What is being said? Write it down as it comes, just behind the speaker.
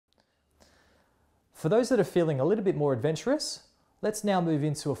For those that are feeling a little bit more adventurous, let's now move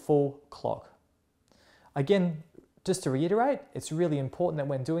into a full clock. Again, just to reiterate, it's really important that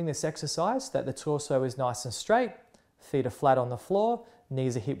when doing this exercise that the torso is nice and straight, feet are flat on the floor,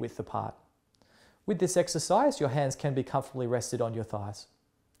 knees are hip width apart. With this exercise, your hands can be comfortably rested on your thighs.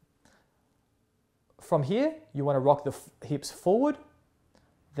 From here, you want to rock the hips forward,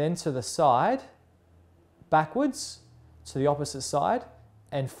 then to the side, backwards, to the opposite side,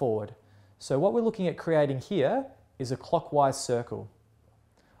 and forward. So what we're looking at creating here is a clockwise circle.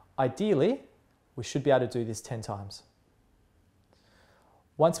 Ideally, we should be able to do this 10 times.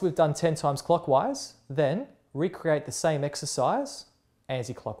 Once we've done 10 times clockwise, then recreate the same exercise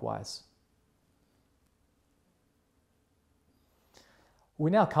anti-clockwise. We're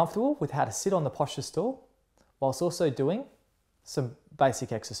now comfortable with how to sit on the posture stool whilst also doing some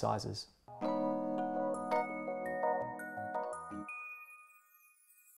basic exercises.